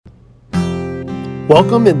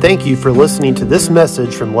Welcome and thank you for listening to this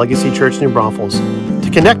message from Legacy Church New Braunfels.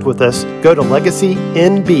 To connect with us, go to legacynb.com.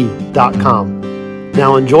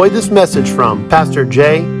 Now enjoy this message from Pastor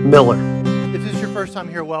Jay Miller. If this is your first time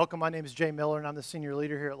here, welcome. My name is Jay Miller, and I'm the senior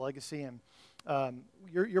leader here at Legacy. And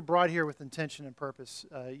you're brought here with intention and purpose.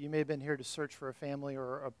 You may have been here to search for a family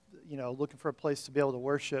or looking for a place to be able to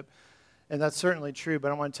worship. And that's certainly true,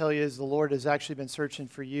 but I want to tell you is the Lord has actually been searching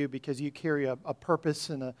for you because you carry a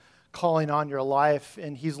purpose and a calling on your life,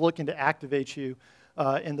 and He's looking to activate you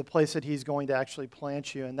in the place that He's going to actually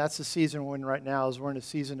plant you. And that's the season we're in right now, is we're in a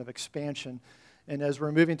season of expansion. And as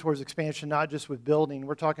we're moving towards expansion, not just with building,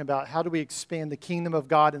 we're talking about how do we expand the kingdom of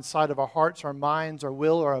God inside of our hearts, our minds, our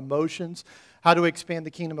will, our emotions. How do we expand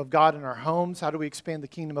the kingdom of God in our homes? How do we expand the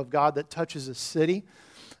kingdom of God that touches a city?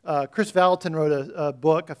 Chris Valentin wrote a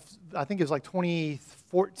book, I think it was like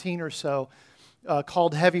 2014 or so,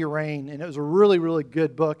 called Heavy Rain, and it was a really, really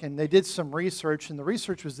good book. And they did some research, and the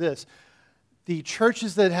research was this: the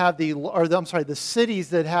cities that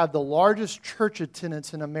have the largest church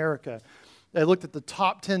attendance in America. They looked at the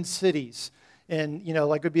top 10 cities, and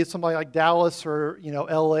like it would be somebody like Dallas or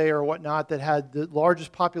LA or whatnot that had the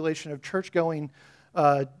largest population of church-going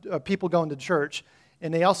people going to church,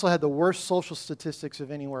 and they also had the worst social statistics of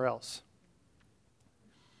anywhere else.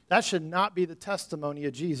 That should not be the testimony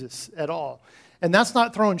of Jesus at all. And that's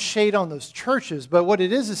not throwing shade on those churches, but what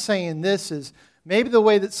it is saying this is maybe the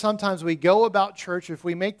way that sometimes we go about church, if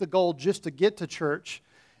we make the goal just to get to church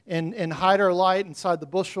and hide our light inside the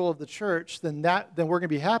bushel of the church, then we're going to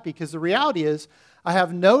be happy. Because the reality is, I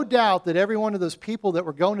have no doubt that every one of those people that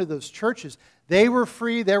were going to those churches, they were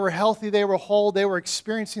free, they were healthy, they were whole, they were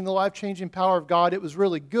experiencing the life-changing power of God. It was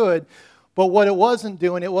really good. But what it wasn't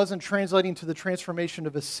doing, it wasn't translating to the transformation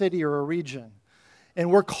of a city or a region. And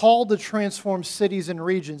we're called to transform cities and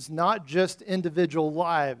regions, not just individual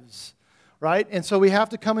lives, right? And so we have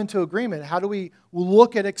to come into agreement. How do we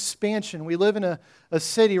look at expansion? We live in a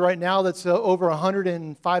city right now that's over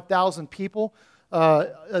 105,000 people.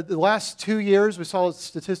 The last 2 years, we saw a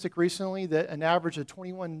statistic recently that an average of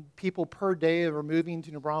 21 people per day are moving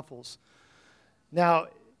to New Braunfels. Now,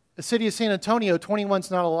 the city of San Antonio, 21's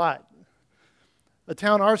not a lot. A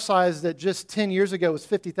town our size that just 10 years ago was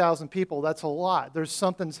 50,000 people, that's a lot. There's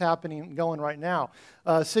something's happening going right now.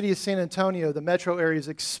 City of San Antonio, the metro area is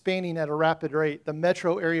expanding at a rapid rate. The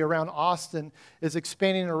metro area around Austin is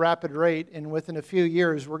expanding at a rapid rate, and within a few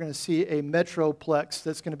years, we're going to see a metroplex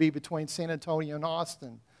that's going to be between San Antonio and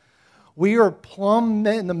Austin. We are plumb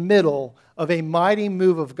in the middle of a mighty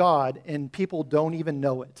move of God, and people don't even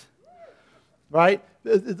know it. Right?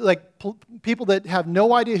 Like people that have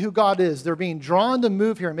no idea who God is, they're being drawn to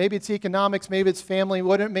move here. Maybe it's economics, maybe it's family,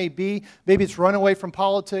 whatever it may be. Maybe it's run away from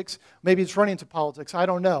politics, maybe it's running to politics. I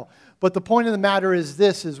don't know. But the point of the matter is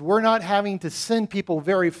this, is we're not having to send people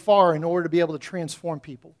very far in order to be able to transform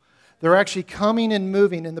people. They're actually coming and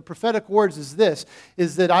moving. And the prophetic words is this,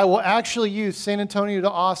 is that I will actually use San Antonio to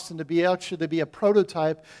Austin to be a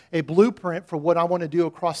prototype, a blueprint for what I want to do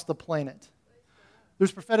across the planet.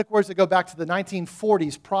 There's prophetic words that go back to the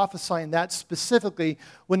 1940s prophesying that specifically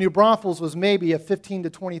when New Braunfels was maybe a 15 to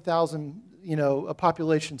 20,000, a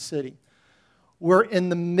population city. We're in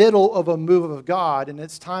the middle of a move of God, and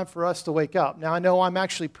it's time for us to wake up. Now, I know I'm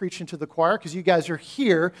actually preaching to the choir because you guys are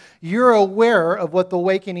here. You're aware of what the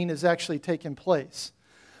awakening is actually taking place.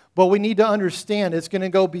 But we need to understand it's going to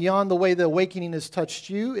go beyond the way the awakening has touched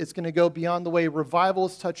you. It's going to go beyond the way revival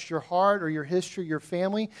has touched your heart or your history, your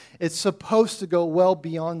family. It's supposed to go well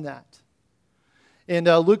beyond that. In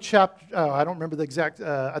Luke chapter, I don't remember the exact,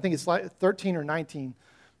 I think it's like 13 or 19.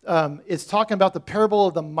 It's talking about the parable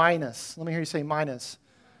of the minas. Let me hear you say minas.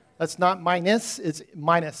 That's not minus, it's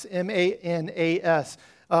minus, M-A-N-A-S.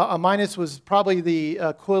 A minus was probably the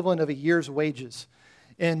equivalent of a year's wages.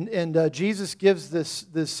 And Jesus gives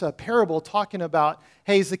this parable talking about,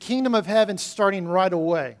 hey, is the kingdom of heaven starting right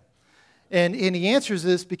away? And he answers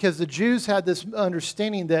this because the Jews had this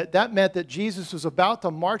understanding that meant that Jesus was about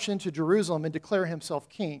to march into Jerusalem and declare himself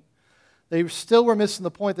king. They still were missing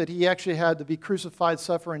the point that he actually had to be crucified,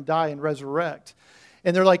 suffer, and die, and resurrect.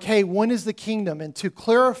 And they're like, hey, when is the kingdom? And to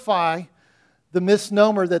clarify the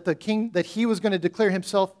misnomer that he was going to declare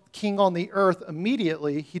himself king on the earth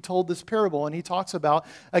immediately, he told this parable, and he talks about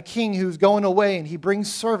a king who's going away, and he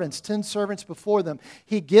brings servants, 10 servants before them.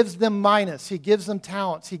 He gives them minas, he gives them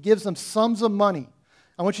talents, he gives them sums of money.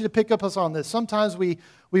 I want you to pick up us on this. Sometimes we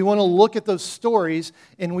want to look at those stories,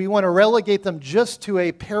 and we want to relegate them just to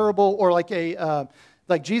a parable, or like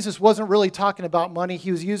Jesus wasn't really talking about money,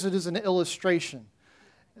 he was using it as an illustration.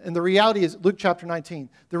 And the reality is, Luke chapter 19,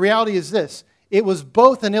 the reality is this, It was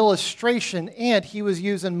both an illustration and he was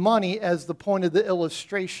using money as the point of the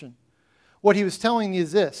illustration. What he was telling you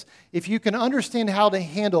is this: if you can understand how to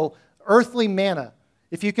handle earthly manna,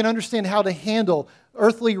 if you can understand how to handle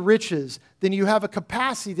earthly riches, then you have a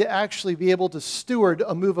capacity to actually be able to steward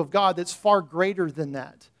a move of God that's far greater than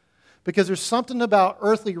that. Because there's something about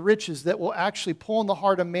earthly riches that will actually pull in the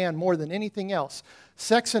heart of man more than anything else.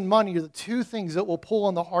 Sex and money are the two things that will pull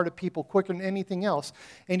in the heart of people quicker than anything else.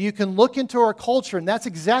 And you can look into our culture, and that's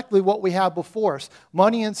exactly what we have before us.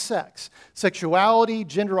 Money and sex. Sexuality,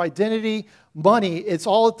 gender identity, money, it's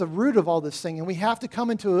all at the root of all this thing. And we have to come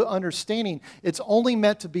into an understanding it's only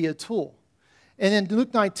meant to be a tool. And in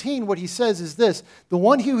Luke 19, what he says is this: the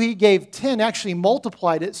one who he gave 10 actually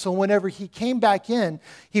multiplied it, so whenever he came back in,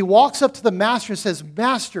 he walks up to the master and says,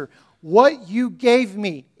 "Master, what you gave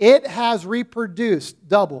me, it has reproduced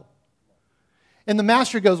double." And the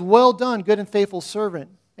master goes, "Well done, good and faithful servant."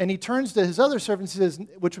 And he turns to his other servants, and says,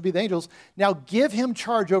 which would be the angels, "Now give him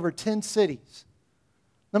charge over 10 cities.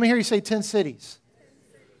 Let me hear you say 10 cities.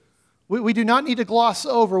 We do not need to gloss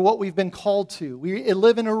over what we've been called to. We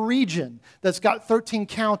live in a region that's got 13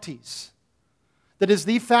 counties, that is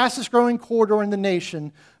the fastest growing corridor in the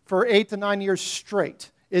nation for 8 to 9 years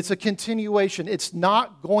straight. It's a continuation. It's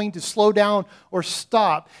not going to slow down or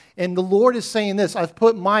stop. And the Lord is saying this: I've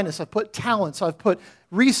put I've put talents, I've put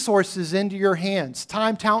resources into your hands,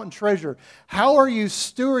 time, talent, and treasure. How are you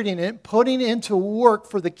stewarding it, putting it into work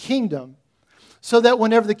for the kingdom? So that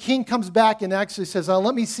whenever the king comes back and actually says,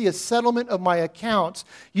 let me see a settlement of my accounts,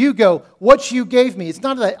 you go, what you gave me. It's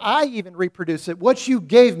not that I even reproduce it. What you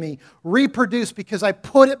gave me, reproduce, because I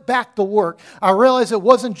put it back to work. I realized it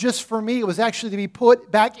wasn't just for me. It was actually to be put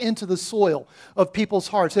back into the soil of people's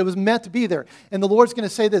hearts. It was meant to be there. And the Lord's going to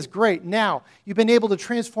say this: great, now you've been able to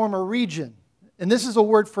transform a region. And this is a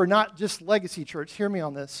word for not just Legacy Church. Hear me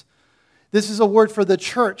on this. This is a word for the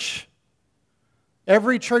church.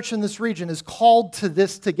 Every church in this region is called to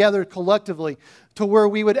this together collectively, to where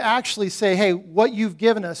we would actually say, hey, what you've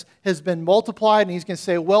given us has been multiplied, and he's going to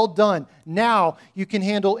say, well done. Now you can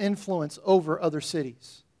handle influence over other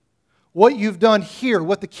cities. What you've done here,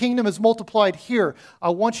 what the kingdom has multiplied here,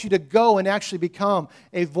 I want you to go and actually become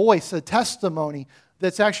a voice, a testimony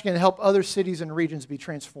that's actually going to help other cities and regions be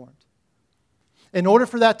transformed. In order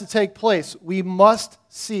for that to take place, we must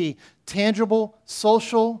see tangible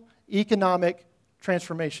social, economic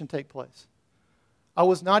transformation take place. I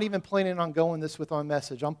was not even planning on going this with my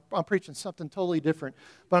message. I'm preaching something totally different.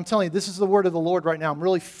 But I'm telling you, this is the word of the Lord right now. I'm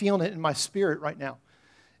really feeling it in my spirit right now.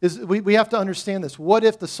 We have to understand this. What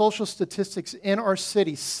if the social statistics in our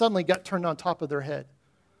city suddenly got turned on top of their head?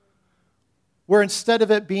 Where instead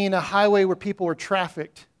of it being a highway where people were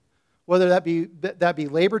trafficked, whether that be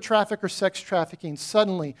labor traffic or sex trafficking,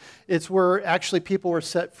 suddenly it's where actually people were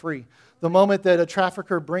set free. The moment that a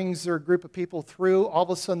trafficker brings their group of people through, all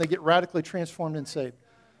of a sudden they get radically transformed and saved.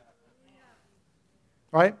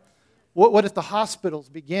 Right? What if the hospitals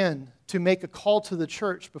begin to make a call to the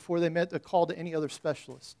church before they made a call to any other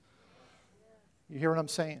specialist? You hear what I'm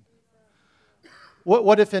saying?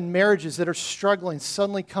 What if in marriages that are struggling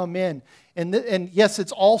suddenly come in, and yes,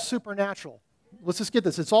 it's all supernatural. Let's just get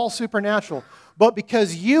this. It's all supernatural. But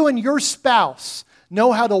because you and your spouse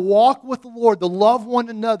know how to walk with the Lord, to love one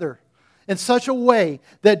another in such a way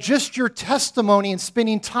that just your testimony and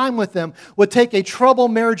spending time with them would take a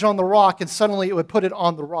troubled marriage on the rock and suddenly it would put it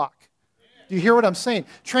on the rock. Do you hear what I'm saying?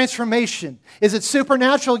 Transformation. Is it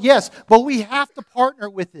supernatural? Yes, but we have to partner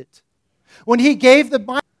with it. When he gave the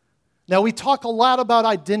Bible, now we talk a lot about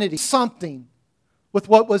identity, something with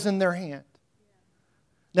what was in their hand.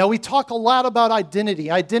 Now we talk a lot about identity.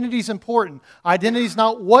 Identity is important. Identity is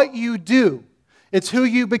not what you do. It's who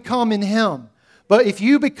you become in Him. But if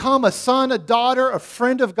you become a son, a daughter, a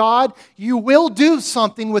friend of God, you will do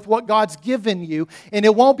something with what God's given you. And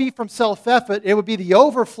it won't be from self-effort. It will be the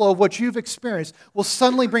overflow of what you've experienced will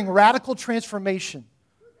suddenly bring radical transformation.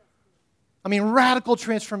 I mean, radical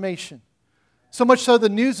transformation. So much so the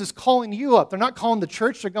news is calling you up. They're not calling the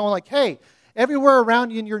church. They're going like, hey, everywhere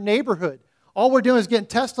around you in your neighborhood, all we're doing is getting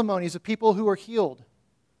testimonies of people who are healed,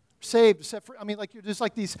 saved, set free. I mean, like, you're just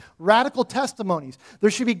like these radical testimonies.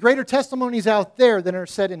 There should be greater testimonies out there than are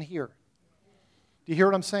said in here. Do you hear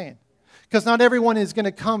what I'm saying? Because not everyone is going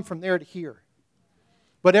to come from there to here.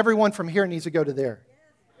 But everyone from here needs to go to there.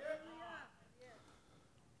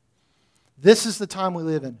 This is the time we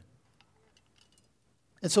live in.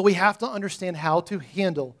 And so we have to understand how to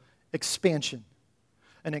handle expansion.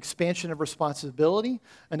 An expansion of responsibility,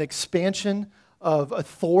 an expansion of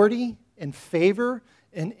authority and favor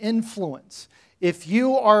and influence. If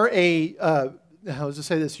you are you're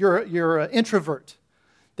an introvert,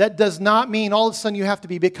 That does not mean all of a sudden you have to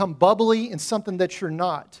become bubbly in something that you're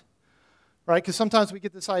not. Right? Because sometimes we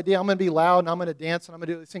get this idea, I'm going to be loud and I'm going to dance and I'm going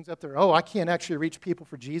to do these things up there. Oh, I can't actually reach people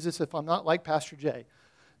for Jesus if I'm not like Pastor Jay.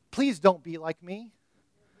 Please don't be like me.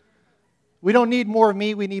 We don't need more of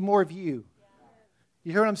me, we need more of you.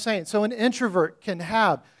 You hear what I'm saying? So an introvert can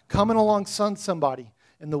have coming alongside somebody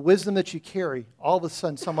and the wisdom that you carry, all of a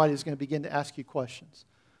sudden somebody is going to begin to ask you questions.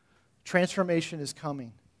 Transformation is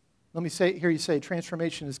coming. Let me hear you say,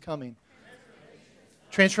 transformation is coming.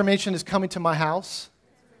 Transformation is coming to my house.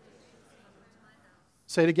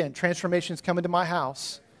 Say it again. Transformation is coming to my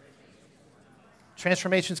house.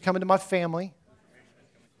 Transformation is coming to my family.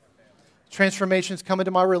 Transformation is coming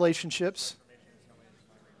to my relationships.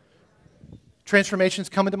 Transformation is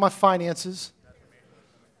coming to my finances.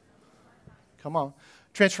 Come on.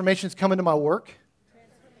 Transformation is coming to my work.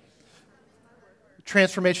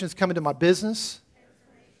 Transformation is coming to my business.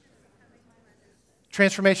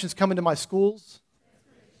 Transformation is coming to my schools.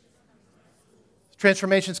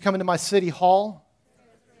 Transformation is coming to my city hall.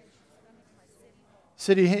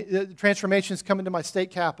 Transformation is coming to my state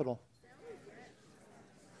capital.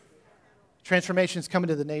 Transformation is coming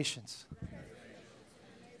to the nations.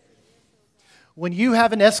 When you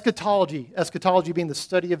have an eschatology being the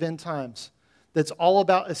study of end times, that's all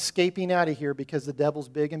about escaping out of here because the devil's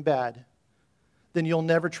big and bad, then you'll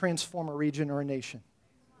never transform a region or a nation.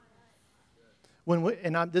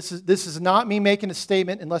 This is not me making a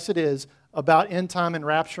statement, unless it is, about end time and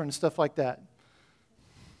rapture and stuff like that.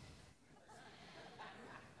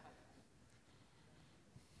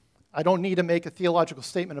 I don't need to make a theological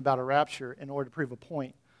statement about a rapture in order to prove a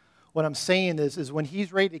point. What I'm saying is when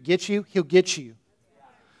he's ready to get you, he'll get you.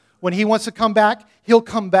 When he wants to come back, he'll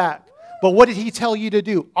come back. But what did he tell you to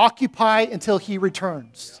do? Occupy until he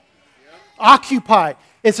returns. Occupy.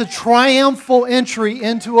 It's a triumphal entry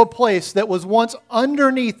into a place that was once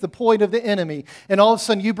underneath the point of the enemy. And all of a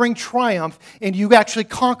sudden you bring triumph and you actually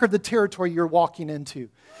conquer the territory you're walking into.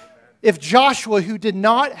 If Joshua, who did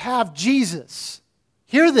not have Jesus,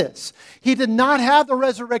 hear this. He did not have the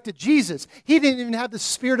resurrected Jesus. He didn't even have the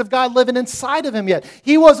Spirit of God living inside of him yet.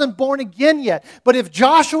 He wasn't born again yet. But if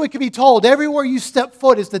Joshua could be told, everywhere you step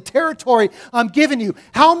foot is the territory I'm giving you,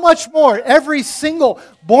 how much more every single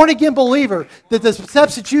born-again believer that the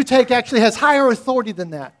steps that you take actually has higher authority than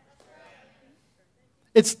that?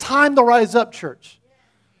 It's time to rise up, church.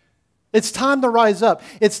 It's time to rise up.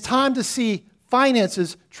 It's time to see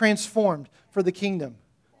finances transformed for the kingdom.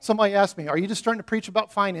 Somebody asked me, are you just starting to preach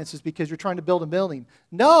about finances because you're trying to build a building?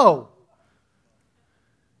 No.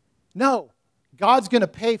 No. God's going to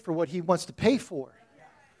pay for what he wants to pay for.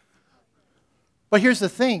 But here's the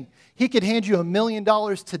thing. He could hand you $1 million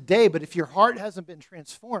today, but if your heart hasn't been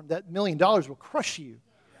transformed, that $1 million will crush you.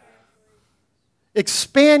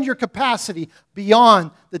 Expand your capacity beyond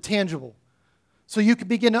the tangible so you can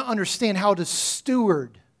begin to understand how to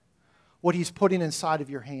steward what he's putting inside of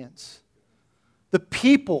your hands. The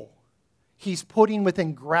people he's putting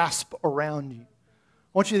within grasp around you.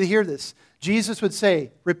 I want you to hear this. Jesus would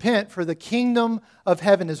say, repent, for the kingdom of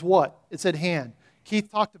heaven is what? It's at hand.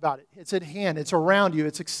 Keith talked about it. It's at hand. It's around you.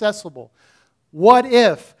 It's accessible. What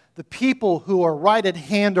if the people who are right at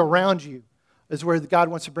hand around you is where God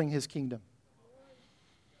wants to bring his kingdom?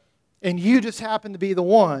 And you just happen to be the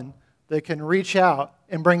one that can reach out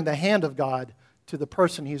and bring the hand of God to the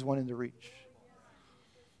person he's wanting to reach.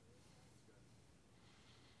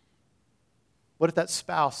 What if that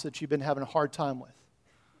spouse that you've been having a hard time with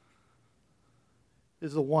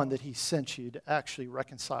is the one that he sent you to actually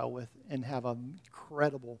reconcile with and have an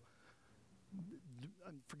incredible,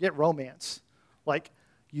 forget romance, like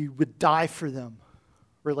you would die for them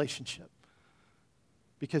relationship?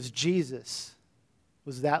 Because Jesus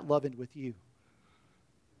was that loving with you.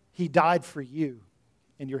 He died for you,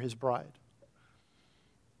 and you're his bride.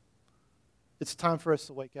 It's time for us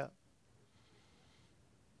to wake up.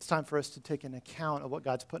 It's time for us to take an account of what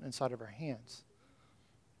God's putting inside of our hands.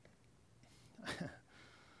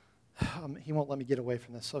 He won't let me get away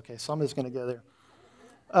from this. Okay, so I'm just going to go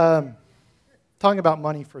there. Talking about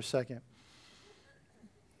money for a second.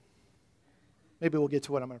 Maybe we'll get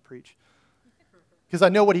to what I'm going to preach. Because I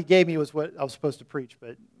know what he gave me was what I was supposed to preach,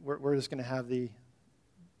 but we're just going to have the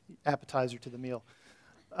appetizer to the meal.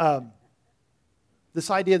 This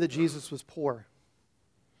idea that Jesus was poor.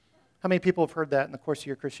 How many people have heard that in the course of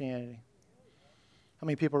your Christianity? How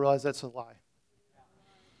many people realize that's a lie?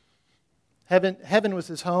 Heaven was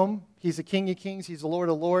his home. He's the King of Kings. He's the Lord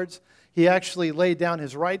of Lords. He actually laid down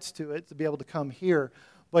his rights to it to be able to come here.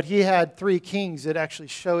 But he had 3 kings that actually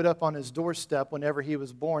showed up on his doorstep whenever he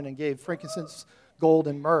was born and gave frankincense, gold,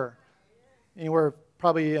 and myrrh. Anywhere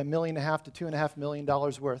probably $1.5 million to $2.5 million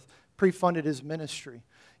worth, pre-funded his ministry.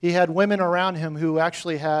 He had women around him who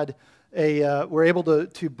actually had were able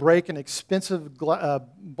to break an expensive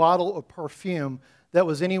bottle of perfume that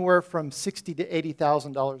was anywhere from $60,000 to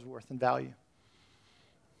 $80,000 worth in value.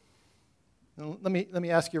 And let me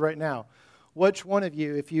ask you right now, which one of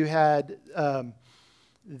you, if you had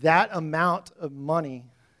that amount of money,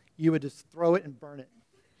 you would just throw it and burn it?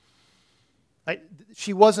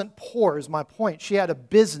 She wasn't poor, is my point. She had a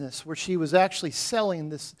business where she was actually selling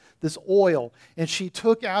this oil, and she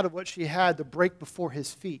took out of what she had to break before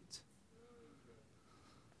his feet.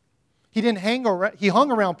 He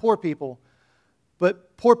hung around poor people,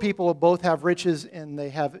 but poor people both have riches and they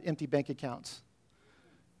have empty bank accounts.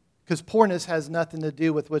 Because poorness has nothing to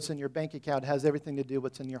do with what's in your bank account. It has everything to do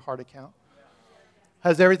with what's in your heart account.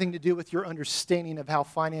 Has everything to do with your understanding of how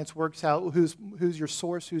finance works, who's your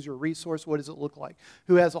source, who's your resource, what does it look like,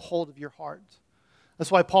 who has a hold of your heart. That's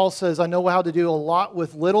why Paul says, I know how to do a lot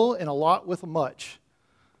with little and a lot with much.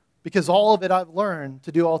 Because all of it I've learned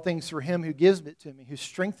to do all things through him who gives it to me, who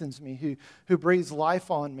strengthens me, who breathes life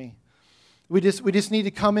on me. We just need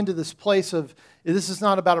to come into this place of, this is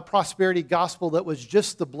not about a prosperity gospel that was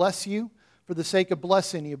just to bless you for the sake of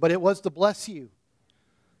blessing you, but it was to bless you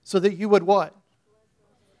so that you would what?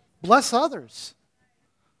 Bless others.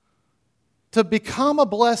 To become a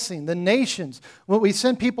blessing. The nations. When we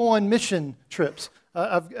send people on mission trips,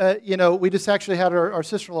 we just actually had our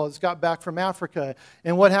sister-in-law that's got back from Africa.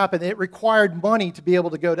 And what happened? It required money to be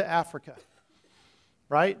able to go to Africa.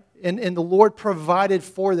 Right? And the Lord provided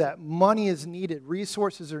for that. Money is needed.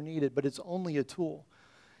 Resources are needed, but it's only a tool.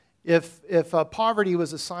 If poverty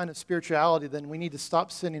was a sign of spirituality, then we need to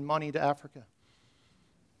stop sending money to Africa.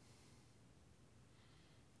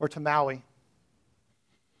 Or to Maui,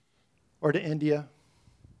 or to India,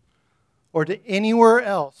 or to anywhere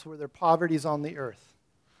else where there poverty is on the earth.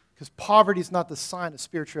 Because poverty is not the sign of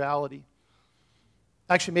spirituality.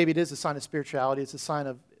 Actually, maybe it is a sign of spirituality. It's a sign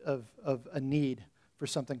of a need for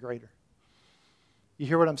something greater. You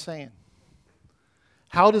hear what I'm saying?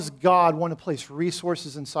 How does God want to place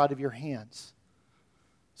resources inside of your hands?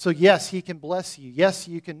 So yes, He can bless you. Yes,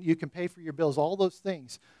 you can pay for your bills, all those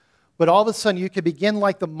things. But all of a sudden, you could begin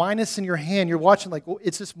like the minus in your hand. You're watching like, well,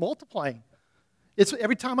 it's just multiplying. It's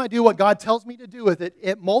every time I do what God tells me to do with it,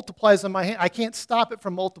 it multiplies in my hand. I can't stop it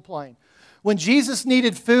from multiplying. When Jesus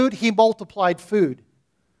needed food, He multiplied food.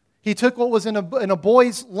 He took what was in a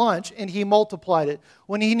boy's lunch and He multiplied it.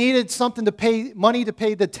 When He needed something to pay, money to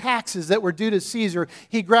pay the taxes that were due to Caesar,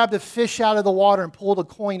 He grabbed a fish out of the water and pulled a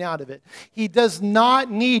coin out of it. He does not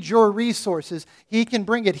need your resources. He can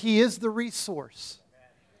bring it. He is the resource.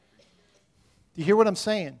 Do you hear what I'm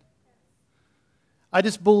saying? I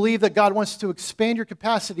just believe that God wants to expand your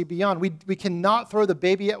capacity beyond. We cannot throw the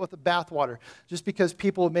baby out with the bathwater just because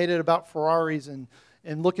people have made it about Ferraris and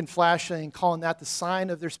looking flashy and calling that the sign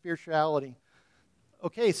of their spirituality.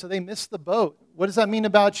 Okay, so they missed the boat. What does that mean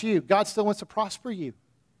about you? God still wants to prosper you.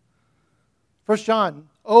 1 John,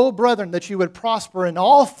 O brethren, that you would prosper in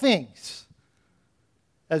all things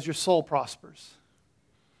as your soul prospers.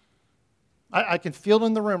 I can feel it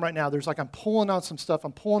in the room right now. There's like I'm pulling on some stuff.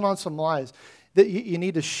 I'm pulling on some lies. That you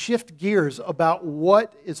need to shift gears about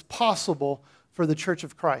what is possible for the church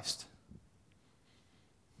of Christ.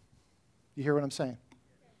 You hear what I'm saying?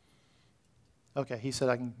 Okay, he said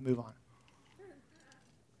I can move on.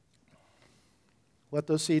 Let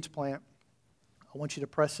those seeds plant. I want you to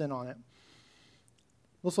press in on it.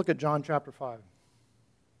 Let's look at John chapter 5.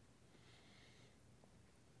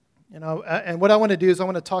 And what I want to do is I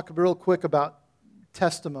want to talk real quick about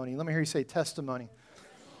testimony. Let me hear you say testimony.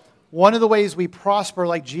 One of the ways we prosper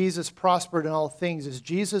like Jesus prospered in all things is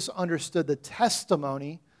Jesus understood the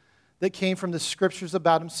testimony that came from the Scriptures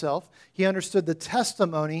about Himself. He understood the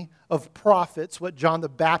testimony of prophets, what John the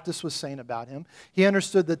Baptist was saying about Him. He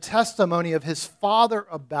understood the testimony of His Father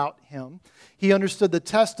about Him. He understood the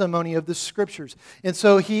testimony of the Scriptures. And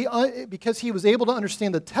so because he was able to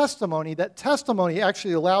understand the testimony, that testimony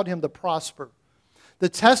actually allowed him to prosper. The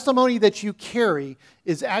testimony that you carry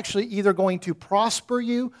is actually either going to prosper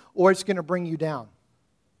you or it's going to bring you down.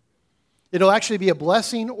 It'll actually be a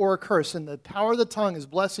blessing or a curse. And the power of the tongue is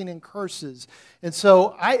blessing and curses. And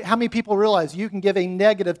so how many people realize you can give a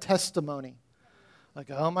negative testimony? Like,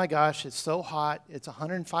 oh my gosh, it's so hot. It's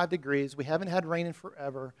 105 degrees. We haven't had rain in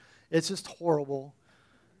forever. It's just horrible.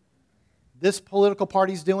 This political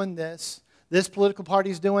party's doing this. This political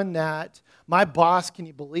party's doing that. My boss, can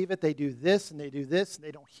you believe it? They do this and they do this and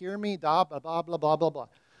they don't hear me. Blah, blah, blah, blah, blah, blah, blah.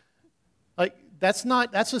 Like, that's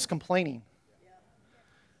just complaining.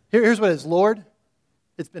 Here's what it is. Lord,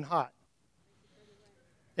 it's been hot.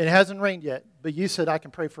 It hasn't rained yet, but you said I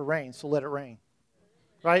can pray for rain, so let it rain.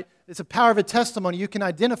 Right? It's a power of a testimony. You can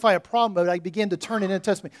identify a problem, but I begin to turn it into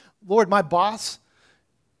testimony. Lord, my boss,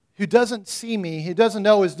 who doesn't see me, who doesn't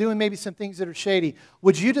know, is doing maybe some things that are shady.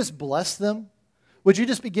 Would you just bless them? Would you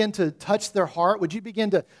just begin to touch their heart? Would you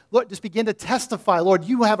begin to, Lord, just begin to testify, Lord,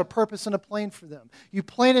 you have a purpose and a plan for them. You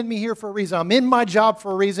planted me here for a reason. I'm in my job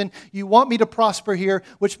for a reason. You want me to prosper here,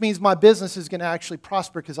 which means my business is going to actually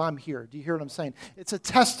prosper because I'm here. Do you hear what I'm saying? It's a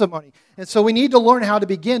testimony. And so we need to learn how to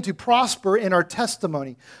begin to prosper in our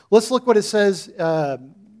testimony. Let's look what it says,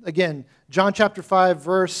 again, John chapter 5,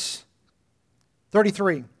 verse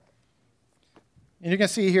 33. And you're going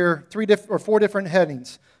to see here four different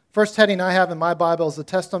headings. First heading I have in my Bible is the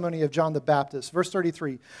testimony of John the Baptist. Verse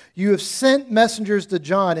 33, you have sent messengers to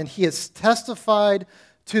John, and he has testified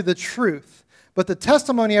to the truth. But the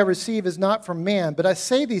testimony I receive is not from man, but I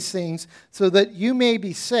say these things so that you may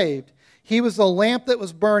be saved. He was the lamp that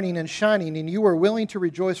was burning and shining, and you were willing to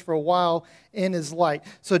rejoice for a while in his light.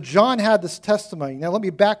 So John had this testimony. Now let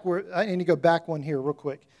me I need to go back one here real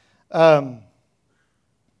quick. I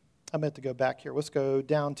meant to go back here. Let's go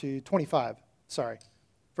down to 25. Sorry.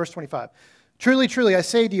 Verse 25. Truly, truly, I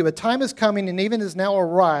say to you, a time is coming and even is now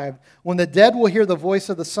arrived when the dead will hear the voice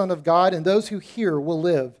of the Son of God, and those who hear will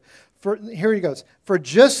live. Here he goes. For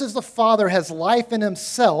just as the Father has life in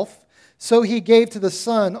himself, so he gave to the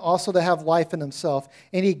Son also to have life in himself.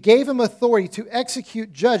 And he gave him authority to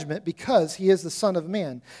execute judgment because he is the Son of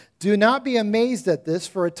Man. Do not be amazed at this,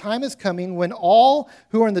 for a time is coming when all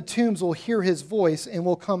who are in the tombs will hear his voice and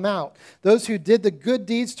will come out. Those who did the good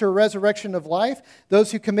deeds to a resurrection of life,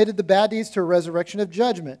 those who committed the bad deeds to a resurrection of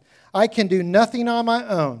judgment. I can do nothing on my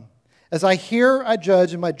own. As I hear, I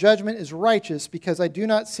judge, and my judgment is righteous because I do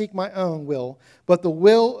not seek my own will, but the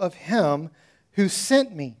will of him who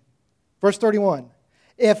sent me. Verse 31,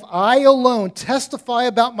 if I alone testify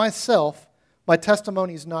about myself, my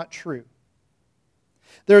testimony is not true.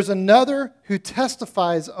 There's another who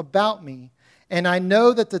testifies about me, and I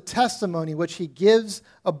know that the testimony which he gives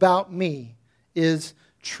about me is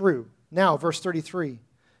true. Now, verse 33,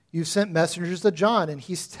 you sent messengers to John, and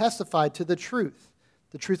he's testified to the truth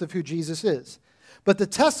of who Jesus is. But the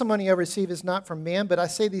testimony I receive is not from man, but I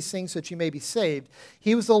say these things so that you may be saved.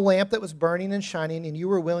 He was the lamp that was burning and shining, and you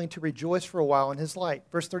were willing to rejoice for a while in his light.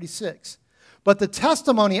 Verse 36. But the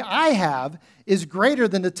testimony I have is greater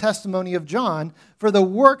than the testimony of John, for the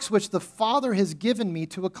works which the Father has given me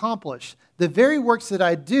to accomplish, the very works that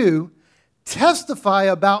I do, testify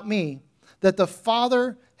about me that the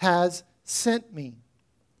Father has sent me.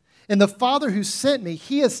 And the Father who sent me,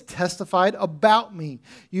 he has testified about me.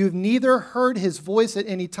 You've neither heard his voice at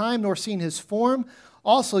any time nor seen his form.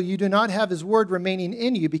 Also, you do not have his word remaining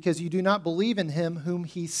in you because you do not believe in him whom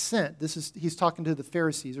he sent. He's talking to the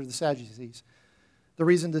Pharisees or the Sadducees. The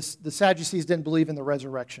reason the Sadducees didn't believe in the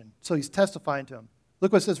resurrection. So he's testifying to them.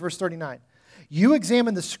 Look what it says, verse 39. You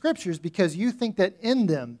examine the scriptures because you think that in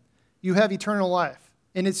them you have eternal life.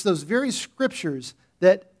 And it's those very scriptures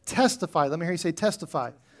that testify. Let me hear you say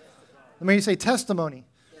testify. Let me hear you say testimony.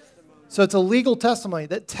 So it's a legal testimony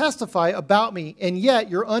that testify about me, and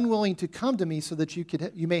yet you're unwilling to come to me so that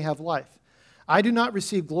you may have life. I do not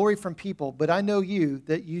receive glory from people, but I know you,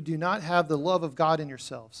 that you do not have the love of God in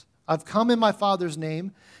yourselves. I've come in my Father's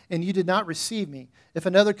name, and you did not receive me. If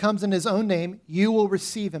another comes in his own name, you will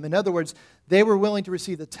receive him. In other words, they were willing to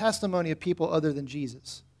receive the testimony of people other than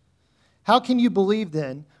Jesus. How can you believe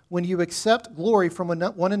then when you accept glory from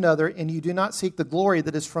one another and you do not seek the glory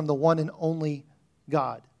that is from the one and only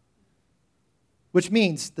God? Which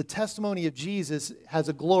means the testimony of Jesus has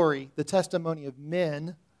a glory. The testimony of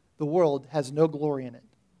men, the world, has no glory in it.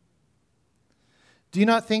 Do you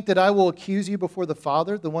not think that I will accuse you before the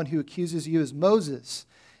Father? The one who accuses you is Moses,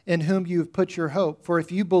 in whom you have put your hope. For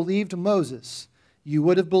if you believed Moses, you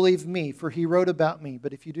would have believed me, for he wrote about me.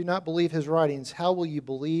 But if you do not believe his writings, how will you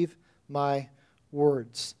believe my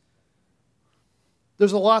words?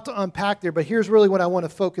 There's a lot to unpack there, but here's really what I want to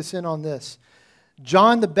focus in on this.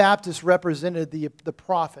 John the Baptist represented the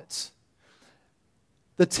prophets.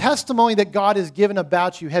 The testimony that God has given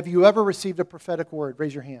about you, have you ever received a prophetic word?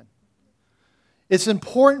 Raise your hand. It's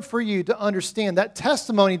important for you to understand that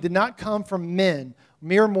testimony did not come from men,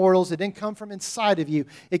 mere mortals. It didn't come from inside of you.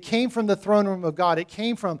 It came from the throne room of God. It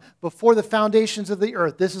came from before the foundations of the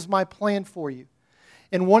earth. This is my plan for you.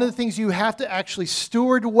 And one of the things you have to actually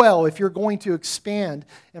steward well if you're going to expand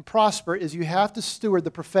and prosper is you have to steward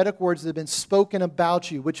the prophetic words that have been spoken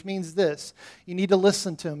about you, which means this. You need to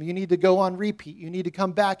listen to them. You need to go on repeat. You need to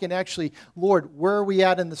come back and actually, Lord, where are we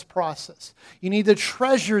at in this process? You need to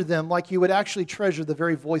treasure them like you would actually treasure the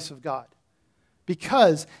very voice of God.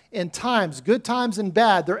 Because in times, good times and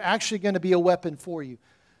bad, they're actually going to be a weapon for you.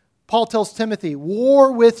 Paul tells Timothy,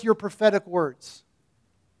 war with your prophetic words.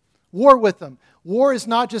 War with them. War is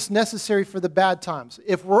not just necessary for the bad times.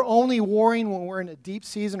 If we're only warring when we're in a deep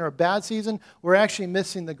season or a bad season, we're actually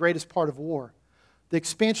missing the greatest part of war. The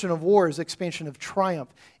expansion of war is the expansion of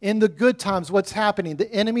triumph. In the good times, what's happening? The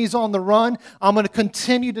enemy's on the run. I'm going to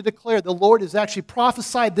continue to declare the Lord has actually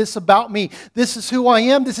prophesied this about me. This is who I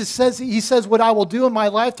am. He says what I will do in my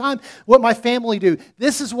lifetime, what my family do.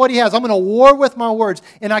 This is what he has. I'm going to war with my words.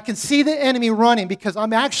 And I can see the enemy running because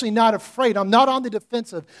I'm actually not afraid. I'm not on the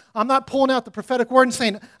defensive. I'm not pulling out the prophetic word and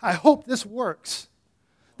saying, I hope this works.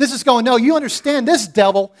 This is going, no, you understand this,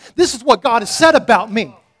 devil. This is what God has said about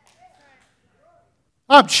me.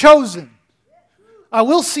 I'm chosen. I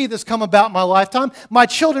will see this come about in my lifetime. My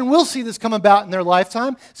children will see this come about in their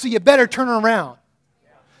lifetime, so you better turn around.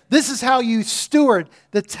 This is how you steward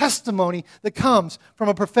the testimony that comes from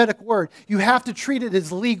a prophetic word. You have to treat it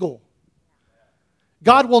as legal.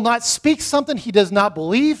 God will not speak something he does not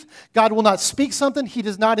believe. God will not speak something he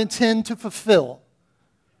does not intend to fulfill.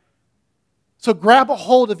 So grab a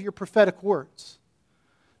hold of your prophetic words.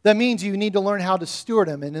 That means you need to learn how to steward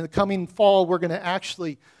them. And in the coming fall, we're going to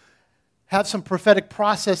actually have some prophetic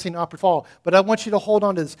processing up fall. But I want you to hold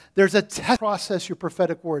on to this. There's a test process your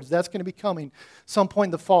prophetic words. That's going to be coming some point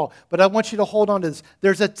in the fall. But I want you to hold on to this.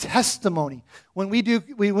 There's a testimony. When we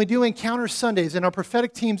do Encounter Sundays and our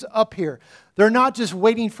prophetic team's up here, they're not just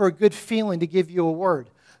waiting for a good feeling to give you a word.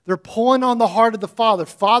 They're pulling on the heart of the Father.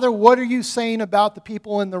 Father, what are you saying about the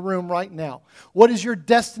people in the room right now? What is your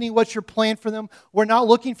destiny? What's your plan for them? We're not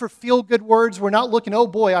looking for feel-good words. We're not looking, oh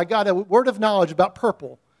boy, I got a word of knowledge about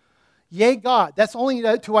purple. Yay, God. That's only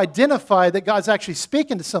to identify that God's actually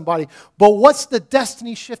speaking to somebody. But what's the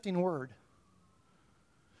destiny-shifting word?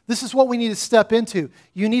 This is what we need to step into.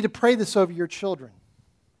 You need to pray this over your children.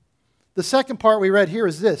 The second part we read here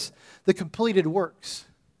is this, the completed works.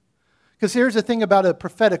 Because here's the thing about a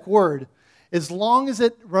prophetic word. As long as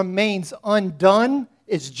it remains undone,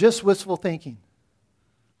 it's just wishful thinking.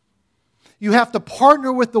 You have to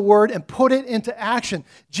partner with the word and put it into action.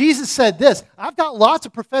 Jesus said this, I've got lots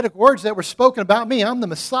of prophetic words that were spoken about me. I'm the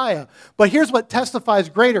Messiah. But here's what testifies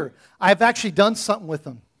greater. I've actually done something with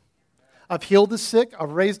them. I've healed the sick.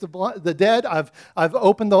 I've raised the dead. I've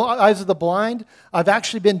opened the eyes of the blind. I've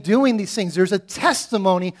actually been doing these things. There's a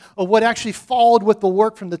testimony of what actually followed with the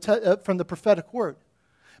work from the prophetic word.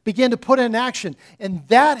 Begin to put it in action. And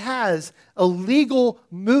that has a legal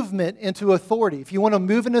movement into authority. If you want to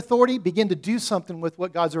move in authority, begin to do something with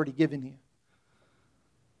what God's already given you.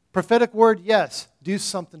 Prophetic word, yes. Do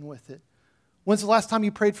something with it. When's the last time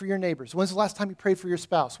you prayed for your neighbors? When's the last time you prayed for your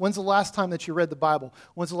spouse? When's the last time that you read the Bible?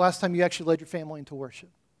 When's the last time you actually led your family into worship?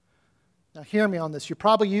 Now, hear me on this. You're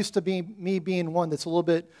probably used to me being one that's a little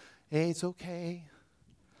bit, hey, it's okay.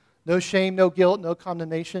 No shame, no guilt, no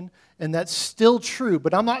condemnation. And that's still true.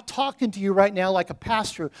 But I'm not talking to you right now like a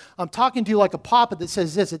pastor. I'm talking to you like a papa that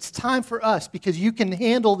says this. It's time for us because you can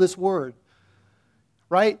handle this word.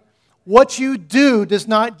 Right? What you do does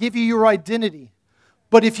not give you your identity.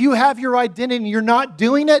 But if you have your identity and you're not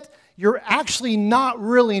doing it, you're actually not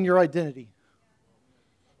really in your identity.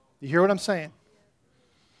 You hear what I'm saying?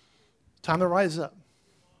 Time to rise up.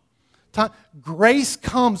 Grace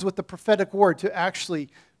comes with the prophetic word to actually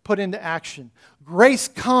put into action. Grace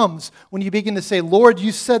comes when you begin to say, Lord,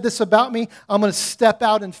 you said this about me. I'm going to step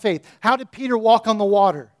out in faith. How did Peter walk on the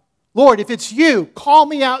water? Lord, if it's you, call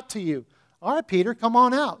me out to you. All right, Peter, come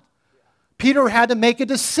on out. Peter had to make a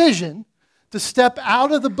decision to step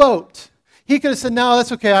out of the boat. He could have said, no,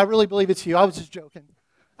 that's okay. I really believe it's you. I was just joking.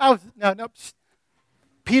 No.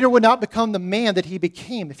 Peter would not become the man that he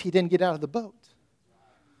became if he didn't get out of the boat.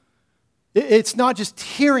 It's not just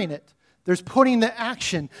hearing it. There's putting the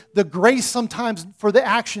action. The grace sometimes for the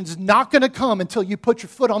action is not going to come until you put your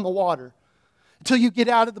foot on the water, until you get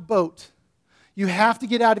out of the boat. You have to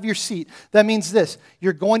get out of your seat. That means this.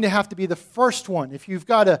 You're going to have to be the first one. If you've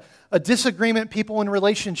got a disagreement, people in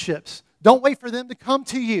relationships, don't wait for them to come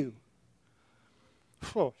to you.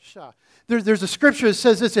 Oh, there's a scripture that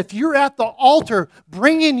says this. If you're at the altar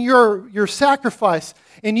bringing your sacrifice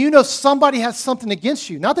and you know somebody has something against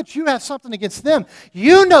you, not that you have something against them,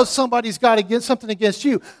 you know somebody's got something against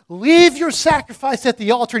you, leave your sacrifice at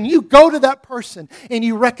the altar and you go to that person and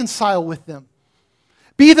you reconcile with them.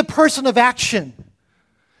 Be the person of action.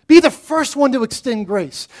 Be the first one to extend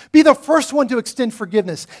grace. Be the first one to extend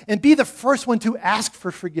forgiveness. And be the first one to ask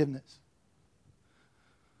for forgiveness.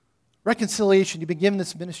 Reconciliation. You've been given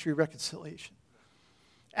this ministry of reconciliation.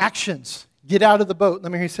 Actions. Get out of the boat.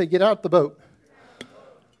 Let me hear you say, get out of the boat.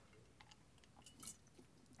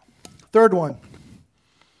 Third one.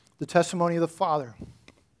 The testimony of the Father.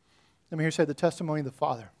 Let me hear you say the testimony of the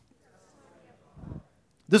Father.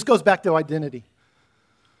 This goes back to identity.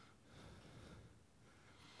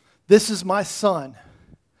 This is my Son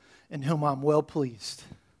in whom I'm well pleased.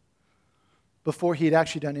 Before he had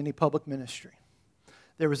actually done any public ministry,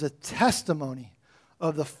 there was a testimony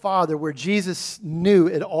of the Father where Jesus knew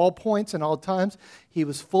at all points and all times he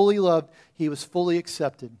was fully loved, he was fully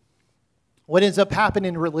accepted. What ends up happening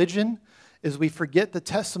in religion is we forget the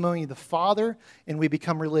testimony of the Father and we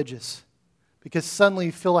become religious because suddenly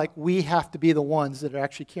we feel like we have to be the ones that are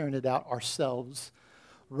actually carrying it out ourselves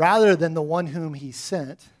rather than the one whom he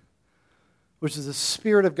sent, which is the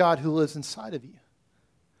Spirit of God who lives inside of you.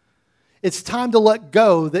 It's time to let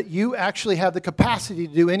go that you actually have the capacity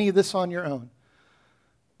to do any of this on your own.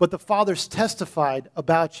 But the Father's testified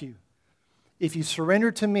about you. If you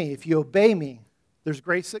surrender to me, if you obey me, there's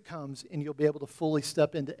grace that comes and you'll be able to fully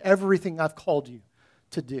step into everything I've called you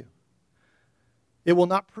to do. It will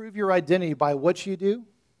not prove your identity by what you do.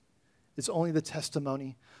 It's only the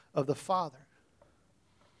testimony of the Father.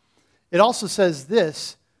 It also says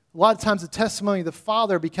this, a lot of times the testimony of the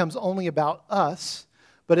Father becomes only about us.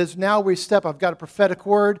 But as now we step, I've got a prophetic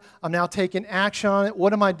word. I'm now taking action on it.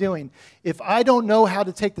 What am I doing? If I don't know how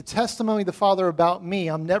to take the testimony of the Father about me,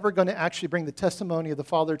 I'm never going to actually bring the testimony of the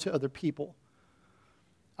Father to other people.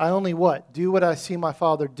 I only what? Do what I see my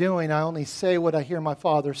Father doing. I only say what I hear my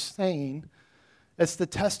Father saying. It's the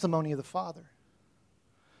testimony of the Father.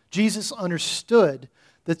 Jesus understood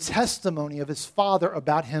the testimony of his Father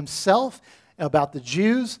about himself, about the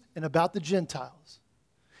Jews, and about the Gentiles.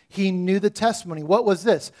 He knew the testimony. What was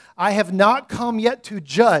this? I have not come yet to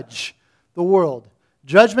judge the world.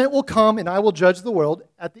 Judgment will come and I will judge the world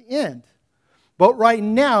at the end. But right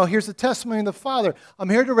now, here's the testimony of the Father. I'm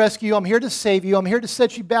here to rescue you. I'm here to save you. I'm here to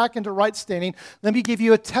set you back into right standing. Let me give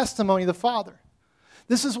you a testimony of the Father.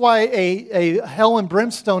 This is why a hell and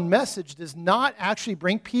brimstone message does not actually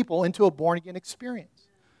bring people into a born-again experience.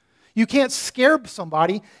 You can't scare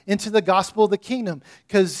somebody into the gospel of the kingdom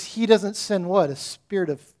because he doesn't send what? A spirit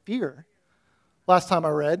of fear, last time I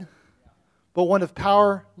read, but one of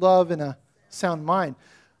power, love, and a sound mind.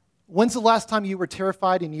 When's the last time you were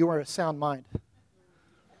terrified and you were a sound mind?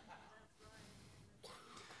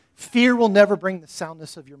 Fear will never bring the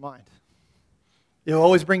soundness of your mind. It will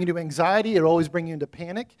always bring you to anxiety. It will always bring you into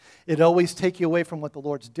panic. It will always take you away from what the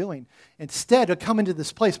Lord's doing. Instead, to come into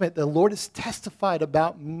this place, man, the Lord has testified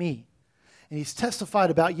about me. And he's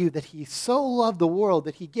testified about you that he so loved the world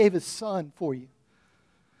that he gave his Son for you.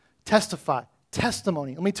 Testify.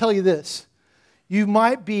 Testimony. Let me tell you this. You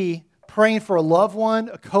might be praying for a loved one,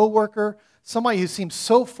 a coworker, somebody who seems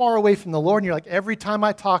so far away from the Lord, and you're like, every time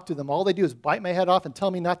I talk to them, all they do is bite my head off and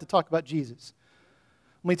tell me not to talk about Jesus.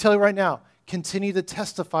 Let me tell you right now, continue to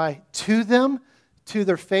testify to them, to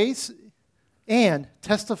their face, and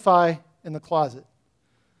testify in the closet.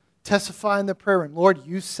 Testify in the prayer room. Lord,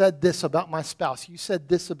 you said this about my spouse. You said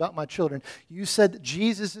this about my children. You said that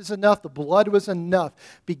Jesus is enough. The blood was enough.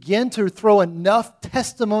 Begin to throw enough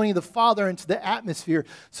testimony of the Father into the atmosphere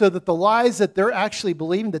so that the lies that they're actually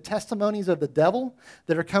believing, the testimonies of the devil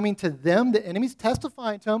that are coming to them, the enemies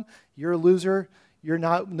testifying to them, you're a loser. You're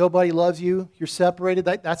not, nobody loves you. You're separated.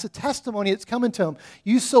 That's a testimony that's coming to them.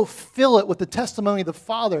 You so fill it with the testimony of the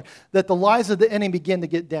Father that the lies of the enemy begin to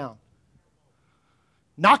get down.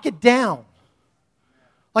 Knock it down.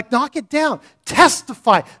 Like, knock it down.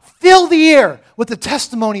 Testify. Fill the air with the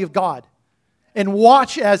testimony of God. And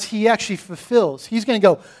watch as he actually fulfills. He's going to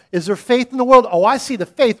go, is there faith in the world? Oh, I see the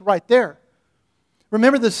faith right there.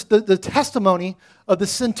 Remember this, the testimony of the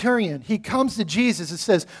centurion. He comes to Jesus and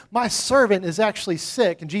says, my servant is actually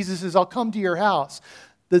sick. And Jesus says, I'll come to your house.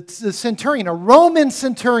 The centurion, a Roman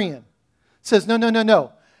centurion, says,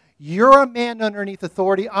 no. You're a man underneath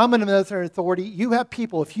authority. I'm under authority. You have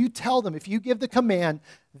people. If you tell them, if you give the command,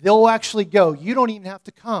 they'll actually go. You don't even have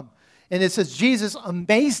to come. And it says, Jesus,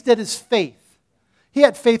 amazed at his faith. He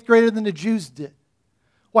had faith greater than the Jews did.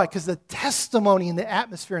 Why? Because the testimony in the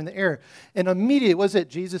atmosphere in the air. And immediately, what is it?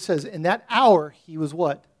 Jesus says, in that hour, he was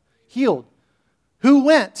what? Healed. Who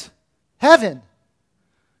went? Heaven.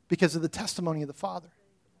 Because of the testimony of the Father.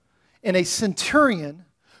 And a centurion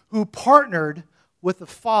who partnered with the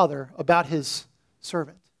Father about his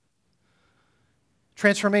servant.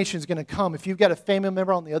 Transformation is going to come. If you've got a family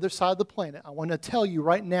member on the other side of the planet, I want to tell you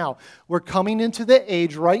right now, we're coming into the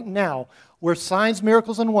age right now where signs,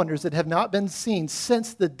 miracles, and wonders that have not been seen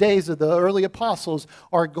since the days of the early apostles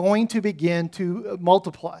are going to begin to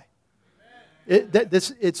multiply.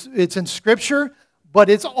 It's in Scripture, but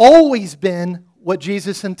it's always been what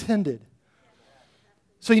Jesus intended.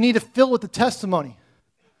 So you need to fill with the testimony.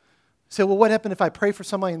 So, well, what happened if I pray for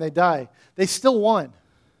somebody and they die? They still won.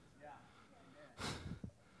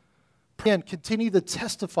 Again, continue to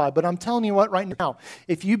testify. But I'm telling you what, right now,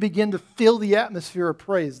 if you begin to feel the atmosphere of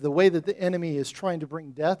praise, the way that the enemy is trying to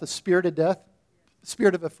bring death, a spirit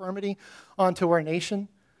of infirmity onto our nation,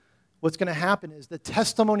 what's going to happen is the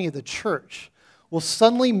testimony of the church will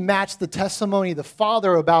suddenly match the testimony of the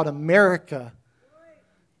Father about America.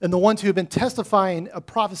 And the ones who have been testifying a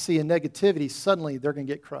prophecy and negativity, suddenly they're going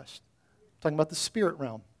to get crushed. I'm talking about the spirit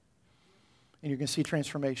realm. And you're going to see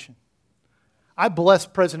transformation. I bless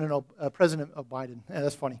President Biden. Yeah,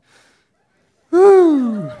 that's funny.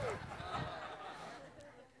 Woo!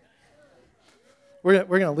 We're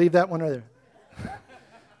going to leave that one right there.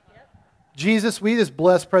 Jesus, we just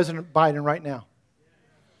bless President Biden right now.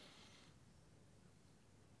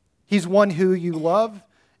 He's one who you love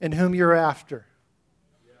and whom you're after.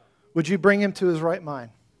 Would you bring him to his right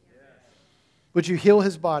mind? Would you heal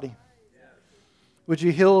his body? Would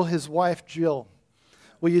you heal his wife, Jill?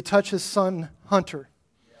 Will you touch his son, Hunter?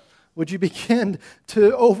 Would you begin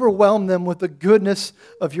to overwhelm them with the goodness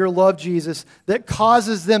of your love, Jesus, that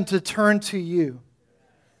causes them to turn to you?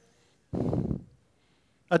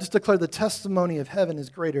 I just declare the testimony of heaven is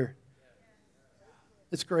greater.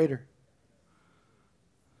 It's greater.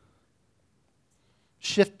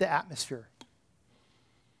 Shift the atmosphere.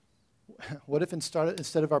 What if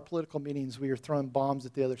instead of our political meetings, we are throwing bombs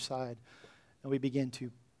at the other side and we begin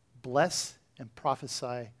to bless and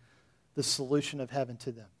prophesy the solution of heaven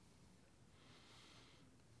to them?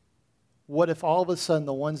 What if all of a sudden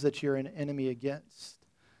the ones that you're an enemy against,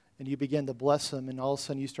 and you begin to bless them, and all of a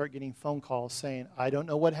sudden you start getting phone calls saying, I don't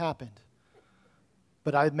know what happened,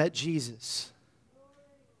 but I met Jesus,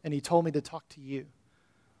 and he told me to talk to you. Do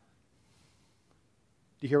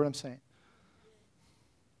you hear what I'm saying?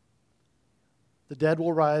 The dead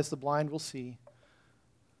will rise, the blind will see,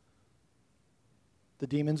 the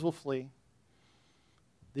demons will flee.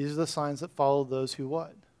 These are the signs that follow those who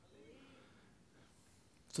what?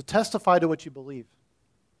 So testify to what you believe.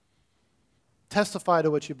 Testify to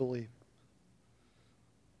what you believe.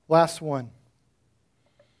 Last one.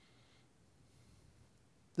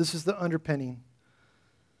 This is the underpinning.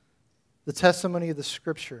 The testimony of the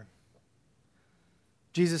Scripture.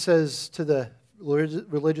 Jesus says to the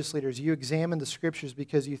religious leaders, you examine the Scriptures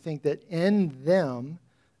because you think that in them,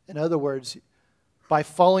 in other words, by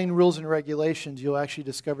following rules and regulations, you'll actually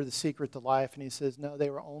discover the secret to life. And he says, no, they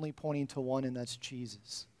were only pointing to one, and that's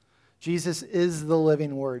Jesus. Jesus is the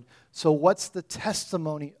living Word. So what's the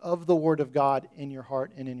testimony of the Word of God in your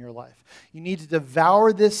heart and in your life? You need to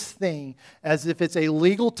devour this thing as if it's a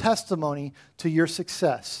legal testimony to your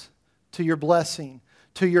success, to your blessing,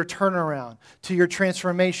 to your turnaround, to your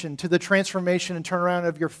transformation, to the transformation and turnaround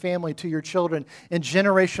of your family, to your children, and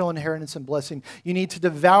generational inheritance and blessing. You need to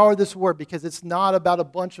devour this word because it's not about a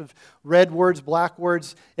bunch of red words, black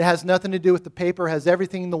words. It has nothing to do with the paper. It has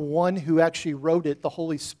everything in the one who actually wrote it, the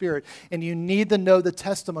Holy Spirit. And you need to know the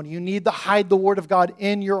testimony. You need to hide the Word of God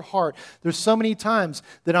in your heart. There's so many times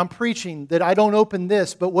that I'm preaching that I don't open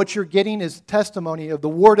this, but what you're getting is testimony of the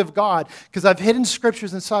Word of God because I've hidden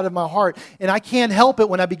Scriptures inside of my heart, and I can't help it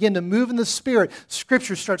when I begin to move in the Spirit.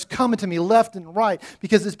 Scripture starts coming to me left and right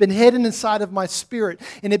because it's been hidden inside of my spirit,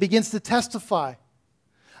 and it begins to testify.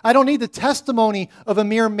 I don't need the testimony of a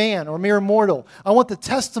mere man or a mere mortal. I want the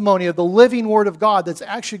testimony of the living Word of God that's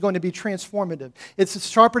actually going to be transformative. It's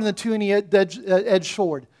sharper than a two-edged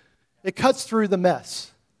sword. It cuts through the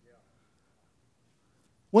mess.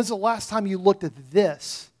 When's the last time you looked at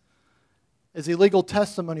this as a legal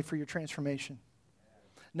testimony for your transformation?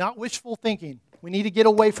 Not wishful thinking. We need to get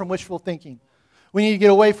away from wishful thinking. We need to get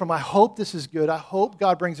away from, I hope this is good. I hope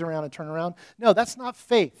God brings around and turn around. No, that's not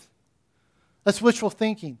faith. That's wishful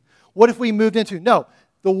thinking. What if we moved into, no,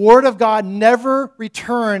 the Word of God never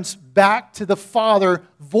returns back to the Father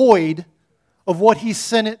void of what He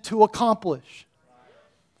sent it to accomplish.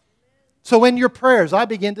 So in your prayers, I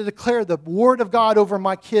begin to declare the Word of God over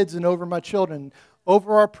my kids and over my children,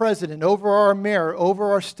 over our president, over our mayor,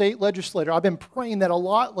 over our state legislator. I've been praying that a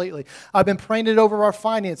lot lately. I've been praying it over our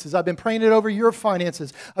finances. I've been praying it over your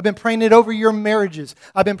finances. I've been praying it over your marriages.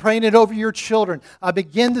 I've been praying it over your children. I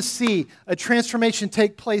begin to see a transformation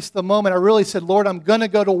take place the moment I really said, Lord, I'm going to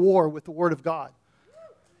go to war with the Word of God.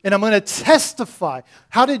 And I'm going to testify.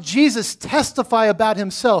 How did Jesus testify about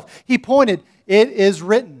Himself? He pointed, it is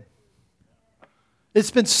written.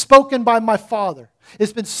 It's been spoken by my Father.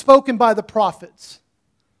 It's been spoken by the prophets.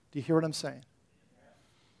 Do you hear what I'm saying?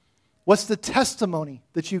 What's the testimony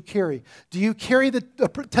that you carry? Do you carry the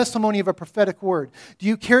testimony of a prophetic word? Do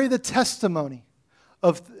you carry the testimony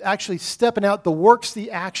of actually stepping out, the works, the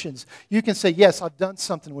actions. You can say, yes, I've done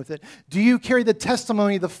something with it. Do you carry the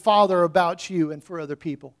testimony of the Father about you and for other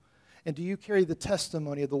people? And do you carry the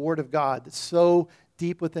testimony of the Word of God that's so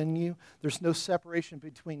deep within you, there's no separation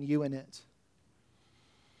between you and it?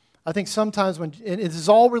 I think sometimes when, and it is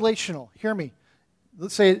all relational, hear me.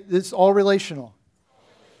 Let's say it's all relational.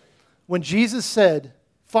 When Jesus said,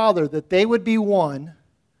 Father, that they would be one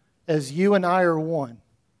as you and I are one.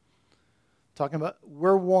 Talking about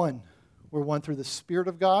we're one. We're one through the Spirit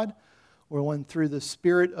of God. We're one through the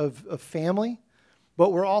spirit of family.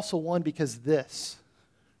 But we're also one because this,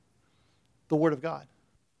 the Word of God.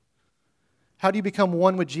 How do you become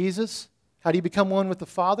one with Jesus? How do you become one with the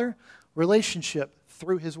Father? Relationship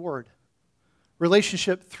through His Word.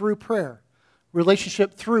 Relationship through prayer.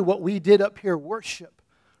 Relationship through what we did up here, worship.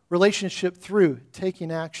 Relationship through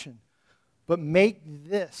taking action. But make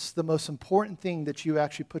this the most important thing that you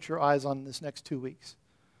actually put your eyes on in this next 2 weeks.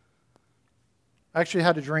 I actually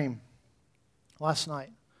had a dream last night.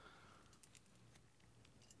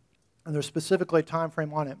 And there's specifically a time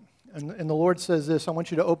frame on it. And the Lord says this, I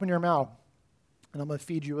want you to open your mouth, and I'm going to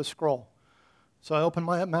feed you a scroll. So I opened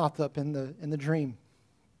my mouth up in the dream.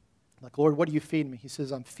 I'm like, Lord, what do you feed me? He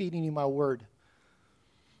says, I'm feeding you my word.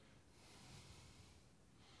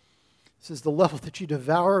 He says, the level that you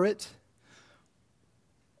devour it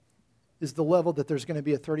is the level that there's going to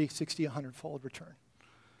be a 30, 60, 100-fold return.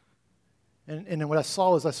 And what I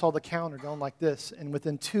saw is I saw the counter going like this. And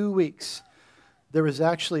within 2 weeks, there was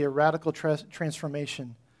actually a radical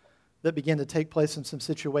transformation that began to take place in some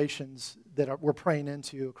situations that we're praying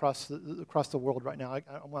into across the world right now.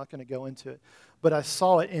 I'm not going to go into it. But I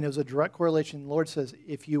saw it, and it was a direct correlation. The Lord says,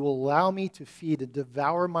 if you will allow me to feed and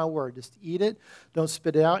devour my word, just eat it, don't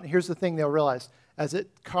spit it out. And here's the thing they'll realize. As it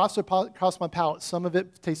crossed my palate, some of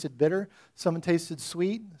it tasted bitter, some of it tasted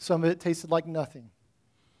sweet, some of it tasted like nothing.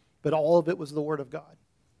 But all of it was the Word of God.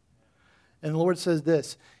 And the Lord says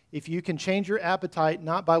this, if you can change your appetite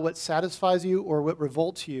not by what satisfies you or what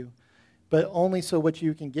revolts you, but only so what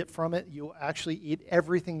you can get from it, you'll actually eat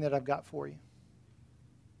everything that I've got for you.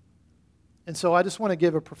 And so I just want to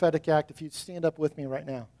give a prophetic act if you'd stand up with me right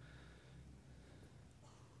now.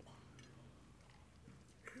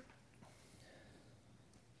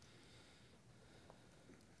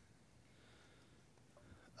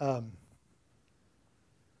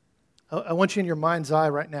 I want you in your mind's eye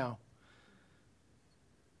right now.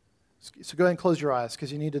 So go ahead and close your eyes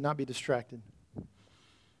because you need to not be distracted.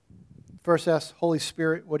 First ask, Holy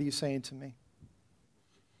Spirit, what are you saying to me?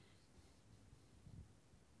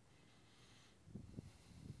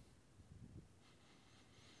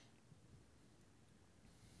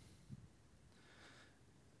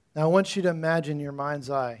 Now I want you to imagine in your mind's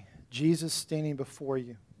eye, Jesus standing before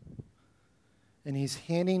you. And he's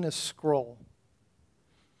handing a scroll.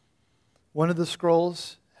 One of the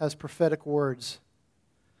scrolls has prophetic words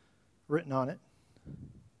written on it.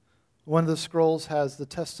 One of the scrolls has the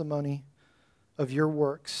testimony of your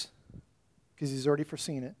works, because he's already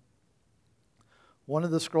foreseen it. One of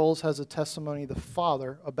the scrolls has a testimony of the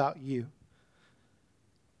Father about you.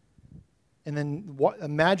 And then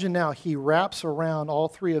imagine now he wraps around all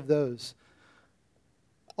three of those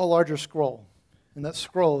a larger scroll. And that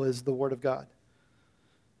scroll is the Word of God.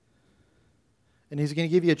 And he's going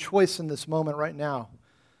to give you a choice in this moment right now.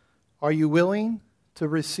 Are you willing to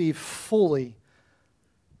receive fully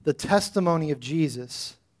the testimony of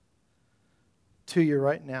Jesus to you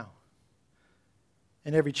right now?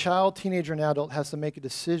 And every child, teenager, and adult has to make a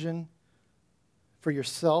decision for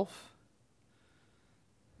yourself.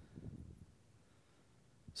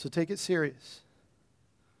 So take it serious.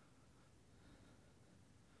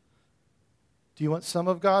 Do you want some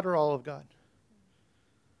of God or all of God?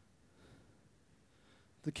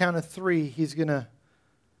 The count of 3, he's going to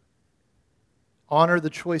honor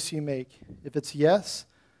the choice you make. If it's yes,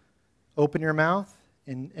 open your mouth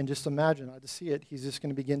and just imagine. I just see it. He's just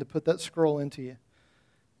going to begin to put that scroll into you.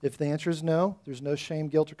 If the answer is no, there's no shame,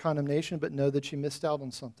 guilt, or condemnation, but know that you missed out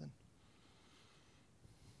on something.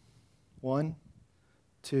 1,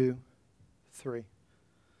 2, 3.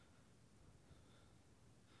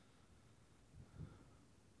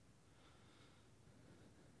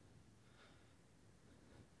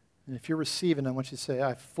 And if you're receiving, I want you to say,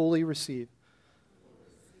 I fully receive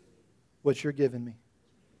what you're giving me.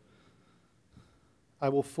 I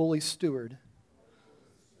will fully steward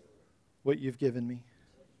what you've given me.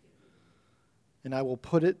 And I will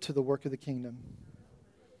put it to the work of the kingdom.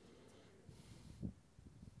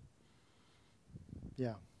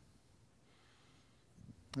 Yeah.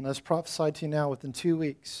 And as prophesied to you now, within 2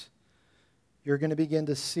 weeks, you're going to begin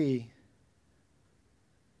to see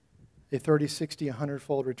a 30, 60,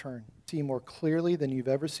 100-fold return. See more clearly than you've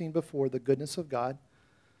ever seen before the goodness of God,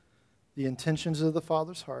 the intentions of the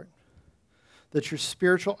Father's heart, that your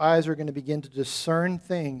spiritual eyes are going to begin to discern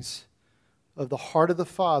things of the heart of the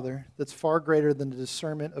Father that's far greater than the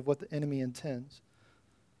discernment of what the enemy intends.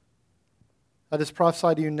 I just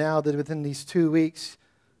prophesy to you now that within these 2 weeks,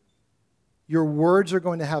 your words are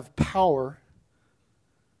going to have power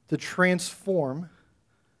to transform.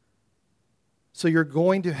 So you're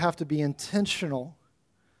going to have to be intentional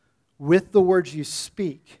with the words you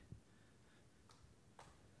speak.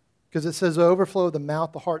 Because it says, the overflow of the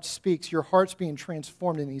mouth, the heart speaks. Your heart's being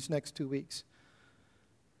transformed in these next 2 weeks.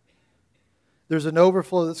 There's an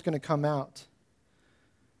overflow that's going to come out.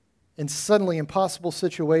 And suddenly, impossible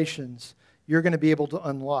situations, you're going to be able to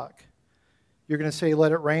unlock. You're going to say,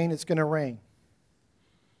 let it rain, it's going to rain.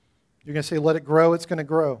 You're going to say, let it grow, it's going to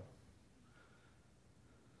grow.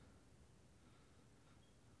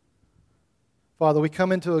 Father, we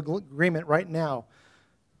come into agreement right now,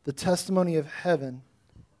 the testimony of heaven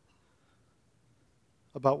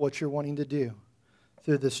about what you're wanting to do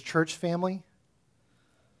through this church family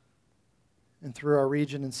and through our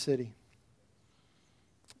region and city.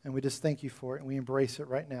 And we just thank you for it, and we embrace it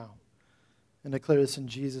right now. And declare this in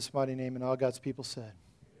Jesus' mighty name, and all God's people said,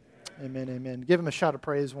 amen, amen. Give him a shout of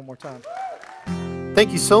praise one more time.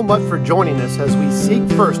 Thank you so much for joining us as we seek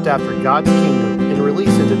first after God's kingdom and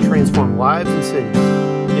release it to transform lives and cities.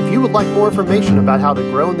 If you would like more information about how to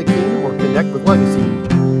grow in the kingdom or connect with Legacy,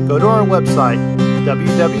 go to our website,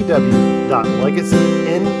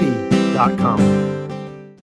 www.legacynb.com.